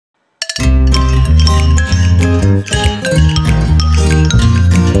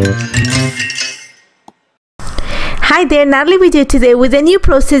there, Natalie with you today with a new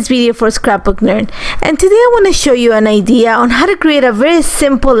process video for Scrapbook Nerd. And today I want to show you an idea on how to create a very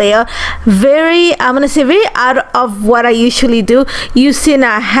simple layout, very out of what I usually do, using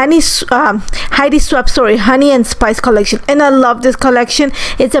a Honey and Spice collection. And I love this collection.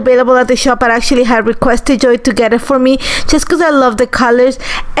 It's available at the shop. I actually had requested Joy to get it for me just because I love the colors.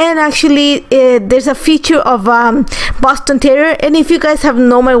 And actually there's a feature of Boston Terrier, and if you guys have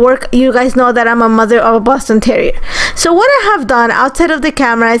known my work, you guys know that I'm a mother of a Boston Terrier. So what I have done outside of the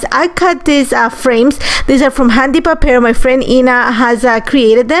camera is I cut these frames. These are from Handipaper. My friend Ina has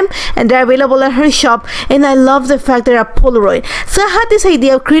created them, and they're available at her shop, and I love the fact they're a Polaroid. So I had this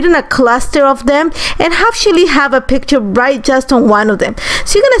idea of creating a cluster of them and actually have a picture right just on one of them.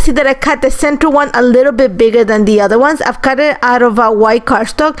 So you're gonna see that I cut the center one a little bit bigger than the other ones. I've cut it out of a white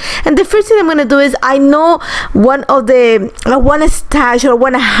cardstock, and the first thing I'm gonna do is I know I want to stash or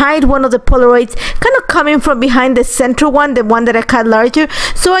want to hide one of the Polaroids kind of coming from behind the center one, the one that I cut larger.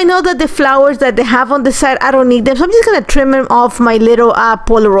 So I know that the flowers that they have on the side, I don't need them, so I'm just gonna trim them off my little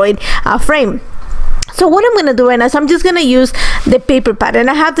Polaroid frame. So what I'm going to do right now is I'm just going to use the paper pad, and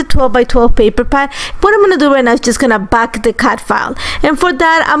I have the 12 by 12 paper pad. What I'm going to do right now is just going to back the cut file, and for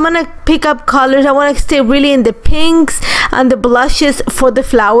that I'm going to pick up colors. I want to stay really in the pinks and the blushes for the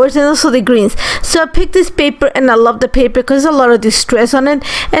flowers, and also the greens. So I picked this paper, and I love the paper because there's a lot of distress on it.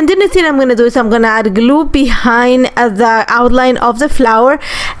 And then the thing I'm going to do is I'm going to add glue behind the outline of the flower,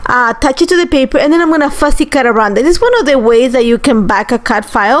 attach it to the paper, and then I'm going to fussy cut around it. This is one of the ways that you can back a cut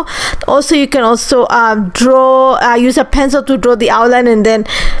file. Also, you can also use a pencil to draw the outline, and then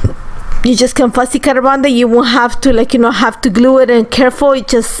you just can fussy cut around it. You won't have to have to glue it and careful. You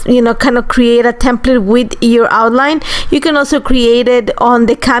just kind of create a template with your outline. You can also create it on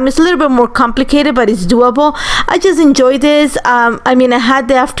the canvas. A little bit more complicated, but it's doable. I just enjoy this. I mean, I had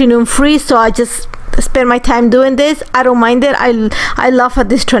the afternoon free, so I just spend my time doing this. I don't mind it. I love how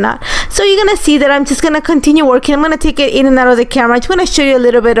this turned out. So you're gonna see that I'm just gonna continue working. I'm gonna take it in and out of the camera. I just want to show you a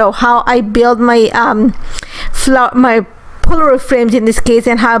little bit of how I build my my Polaroid frames in this case,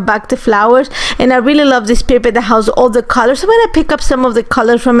 and how I back the flowers. And I really love this paper that has all the colors, so I'm going to pick up some of the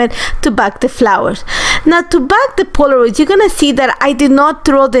colors from it to back the flowers. Now, to back the Polaroids, you're going to see that I did not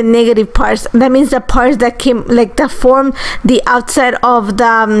throw the negative parts. That means the parts that came that form the outside of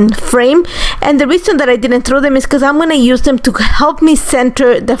the frame. And the reason that I didn't throw them is because I'm going to use them to help me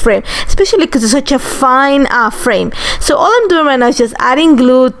center the frame, especially because it's such a fine frame. So all I'm doing right now is just adding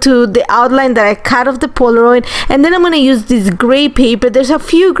glue to the outline that I cut of the Polaroid, and then I'm going to use this gray paper. There's a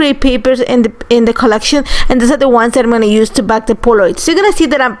few gray papers in the collection, and these are the ones that I'm going to use to back the Polaroid. So you're going to see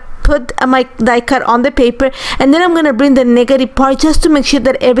that I'm put my die cut on the paper, and then I'm going to bring the negative part just to make sure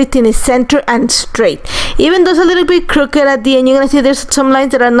that everything is centered and straight. Even though it's a little bit crooked at the end, you're going to see there's some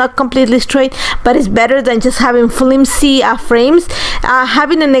lines that are not completely straight, but it's better than just having flimsy frames.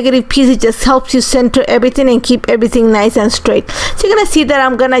 Having a negative piece, it just helps you center everything and keep everything nice and straight. So you're going to see that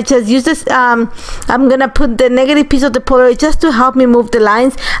I'm going to just use this, I'm going to put the negative piece of the Polaroid just to help me move the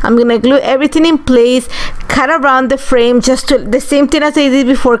lines. I'm going to glue everything in place, cut around the frame, just to the same thing as I did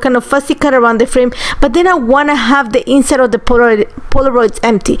before, kind of fussy cut around the frame. But then I want to have the inside of the Polaroids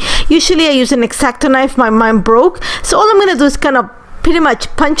empty. Usually I use an X-Acto knife. My mind broke, so all I'm going to do is kind of pretty much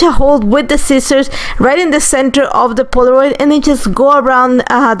punch a hole with the scissors right in the center of the Polaroid, and then just go around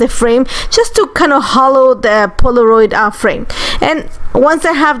the frame just to kind of hollow the Polaroid frame. And once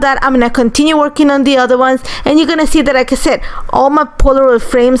I have that, I'm gonna continue working on the other ones, and you're gonna see that, like I said, all my Polaroid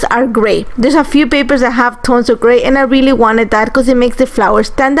frames are gray. There's a few papers that have tones of gray, and I really wanted that because it makes the flowers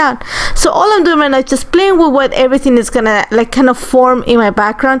stand out. So all I'm doing right now is just playing with what everything is gonna kind of form in my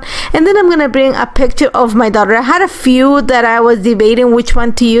background. And then I'm gonna bring a picture of my daughter. I had a few that I was debating which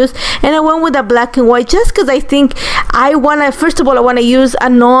one to use, and I went with a black and white just because I think first of all I want to use a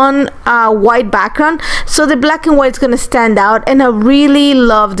non-white background, so the black and white is going to stand out. And I really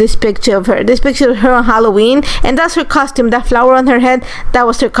love this picture of her. This picture of her on Halloween, and that's her costume. That flower on her head, that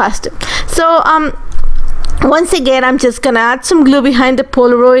was her costume. So once again, I'm just gonna add some glue behind the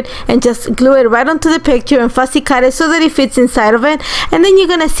Polaroid and just glue it right onto the picture and fussy cut it so that it fits inside of it. And then you're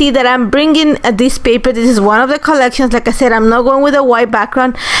gonna see that I'm bringing this paper. This is one of the collections. Like I said, I'm not going with a white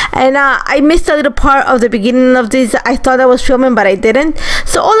background, and I missed a little part of the beginning of this. I thought I was filming, but I didn't.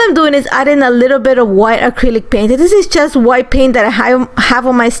 So all I'm doing is adding a little bit of white acrylic paint. This is just white paint that I have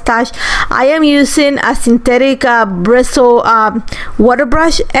on my stash. I am using a synthetic bristle water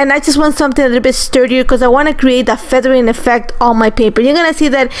brush, and I just want something a little bit sturdier because I want to to create a feathering effect on my paper. You're gonna see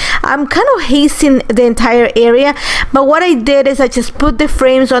that I'm kind of hasting the entire area, but what I did is I just put the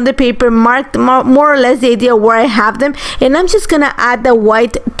frames on the paper, marked more or less the idea where I have them, and I'm just gonna add the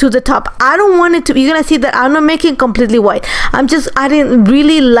white to the top. I don't want it to, you're gonna see that I'm not making completely white. I'm just adding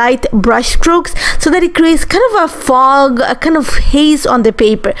really light brush strokes so that it creates kind of a fog, a kind of haze on the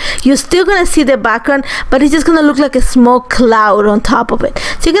paper. You're still gonna see the background, but it's just gonna look like a small cloud on top of it.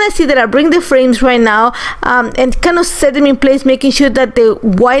 So you're gonna see that I bring the frames right now and kind of set them in place, making sure that the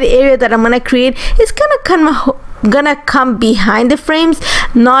white area that I'm gonna create is kind of gonna come behind the frames,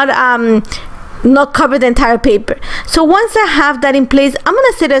 not cover the entire paper. So once I have that in place, I'm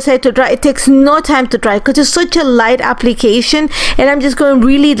gonna set it aside to dry. It takes no time to dry because it's such a light application, and I'm just going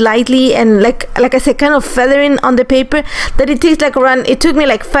really lightly and like I said, kind of feathering on the paper, that it takes like around, it took me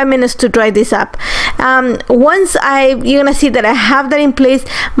like 5 minutes to dry this up. Once you're gonna see that I have that in place,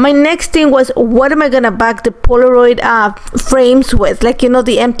 my next thing was, what am I gonna back the Polaroid frames with, like, you know,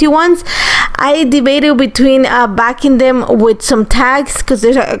 the empty ones. I debated between backing them with some tags, because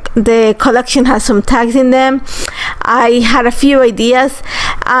the collection has some tags in them. I had a few ideas,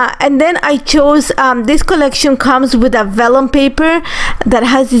 and then I chose this collection comes with a vellum paper that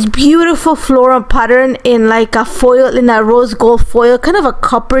has this beautiful floral pattern in like a foil, in a rose gold foil, kind of a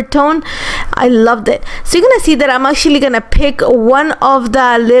copper tone. I loved it. So you're gonna see that I'm actually gonna pick one of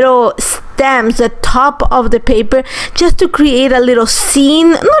the little stems, the top of the paper, just to create a little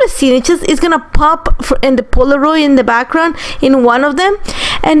scene. Not a scene, it's gonna pop in the Polaroid in the background in one of them,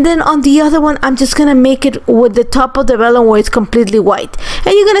 and then on the other one I'm just gonna make it with the top of the vellum where it's completely white.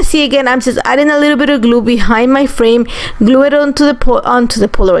 And you're gonna see again, I'm just adding a little bit of glue behind my frame, glue it onto the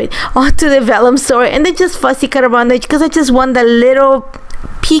Polaroid, onto the vellum, sorry, and then just fussy cut around it, because I just want the little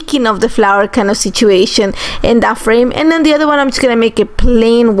peeking of the flower kind of situation in that frame. And then the other one, I'm just gonna make it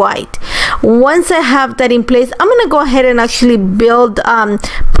plain white. Once I have that in place, I'm gonna go ahead and actually build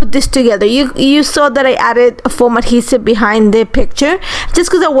put this together. You saw that I added a foam adhesive behind the picture, just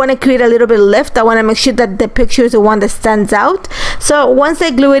because I want to create a little bit of lift. I want to make sure that the picture is the one that stands out. So once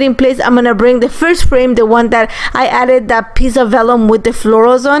I glue it in place, I'm gonna bring the first frame, the one that I added that piece of vellum with the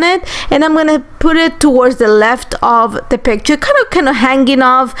florals on it, and I'm gonna put it towards the left of the picture, kind of hanging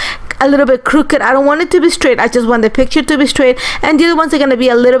off, a little bit crooked. I don't want it to be straight, I just want the picture to be straight, and the other ones are going to be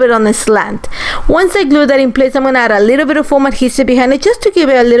a little bit on the slant. Once I glue that in place, I'm going to add a little bit of foam adhesive behind it, just to give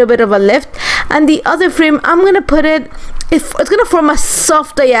it a little bit of a lift. And the other frame, I'm going to put it, it's going to form a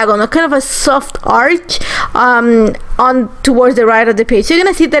soft diagonal, kind of a soft arch on towards the right of the page. So you're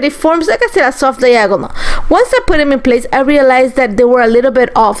going to see that it forms, like I said, a soft diagonal. Once I put them in place, I realized that they were a little bit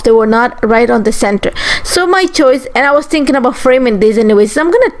off. They were not right on the center. So my choice, and I was thinking about framing this anyways, so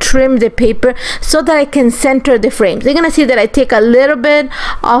I'm going to trim the paper so that I can center the frames. You're going to see that I take a little bit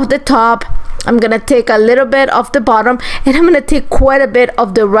off the top, I'm gonna take a little bit off the bottom, and I'm gonna take quite a bit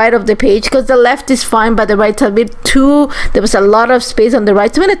of the right of the page, because the left is fine but the right's a bit too, there was a lot of space on the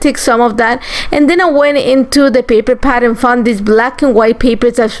right. So I'm gonna take some of that, and then I went into the paper pad and found this black and white paper.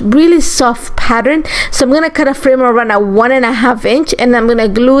 It's a really soft pattern, so I'm gonna cut a frame around a 1.5 inch, and I'm gonna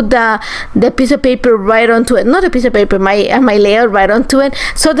glue the piece of paper right onto it, not a piece of paper, my layer right onto it,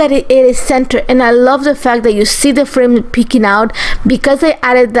 so that it is centered. And I love the fact that you see the frame peeking out, because I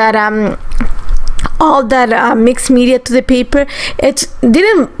added that all that mixed media to the paper. It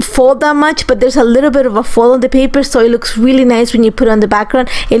didn't fold that much, but there's a little bit of a fold on the paper, so it looks really nice when you put it on the background.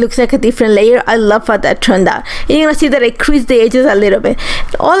 It looks like a different layer. I love how that turned out. And you're gonna see that I creased the edges a little bit.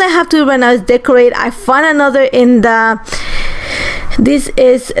 All I have to do right now is decorate. I found another in the, this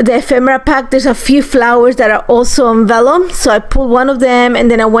is the ephemera pack. There's a few flowers that are also on vellum, so I pulled one of them,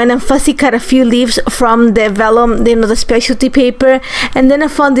 and then I went and fussy cut a few leaves from the vellum, you know, the specialty paper. And then I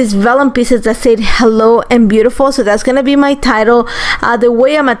found these vellum pieces that said hello and beautiful, so that's gonna be my title. The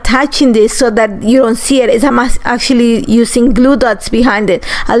way I'm attaching this so that you don't see it is I'm actually using glue dots behind it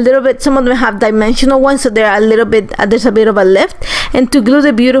a little bit. Some of them have dimensional ones, so they're a little bit, there's a bit of a lift. And to glue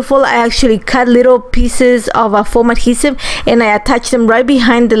the beautiful, I actually cut little pieces of a foam adhesive and I attach them right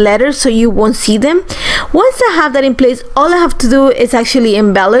behind the letters so you won't see them. Once I have that in place, all I have to do is actually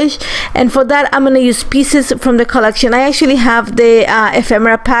embellish, and for that I'm going to use pieces from the collection. I actually have the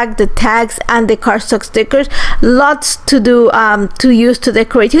ephemera pack, the tags, and the cardstock stickers. Lots to do to use to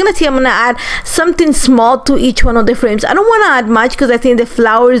decorate. You're gonna see I'm gonna add something small to each one of the frames. I don't want to add much because I think the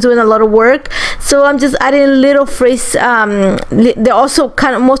flower is doing a lot of work, so I'm just adding little phrase. They're also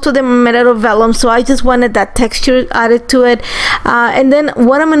kind of, most of them are made out of vellum, so I just wanted that texture added to it. And then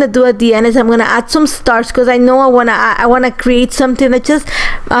what I'm gonna do at the end is I'm gonna add some stuff stars, because I know I wanna create something that just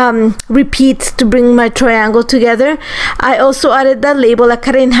repeats to bring my triangle together. I also added that label. I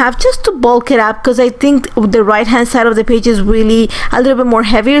cut it in half just to bulk it up, because I think the right hand side of the page is really a little bit more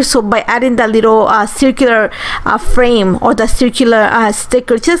heavier. So by adding that little circular frame or the circular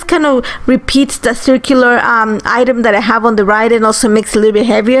sticker, just kind of repeats the circular item that I have on the right, and also makes it a little bit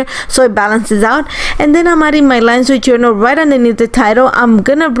heavier, so it balances out. And then I'm adding my lines with journal right underneath the title. I'm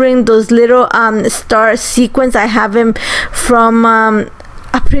gonna bring those little star sequence. I have them from a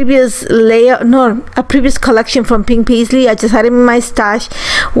previous collection from Pink Paisley. I just had it in my stash.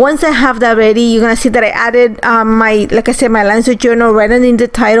 Once I have that ready, you're gonna see that I added like I said, my lines of journal right underneath the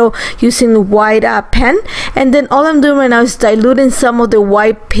title using white pen. And then all I'm doing right now is diluting some of the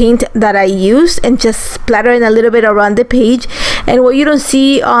white paint that I used and just splattering a little bit around the page. And what you don't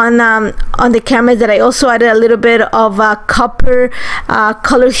see on the camera is that I also added a little bit of copper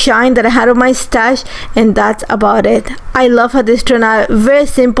color shine that I had on my stash, and that's about it. I love how this turned out. Very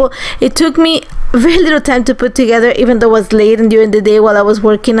simple. It took me very little time to put together, even though it was late and during the day while I was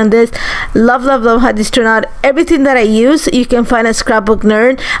working on this. Love how this turned out. Everything that I use you can find at Scrapbook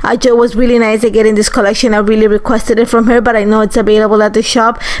Nerd. Jo was really nice at getting this collection. I really requested it from her, but I know it's available at the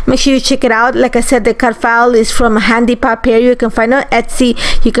shop. Make sure you check it out. Like I said, the cut file is from Handipaper. You can find it on Etsy.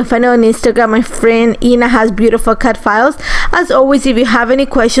 You can find it on Instagram. My friend Ina has beautiful cut files. As always, if you have any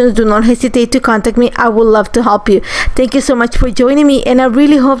questions, do not hesitate to contact me. I would love to help you. Thank you so much for joining me, and I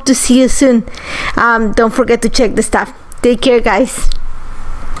really hope to see you soon. Don't forget to check the stuff. Take care, guys.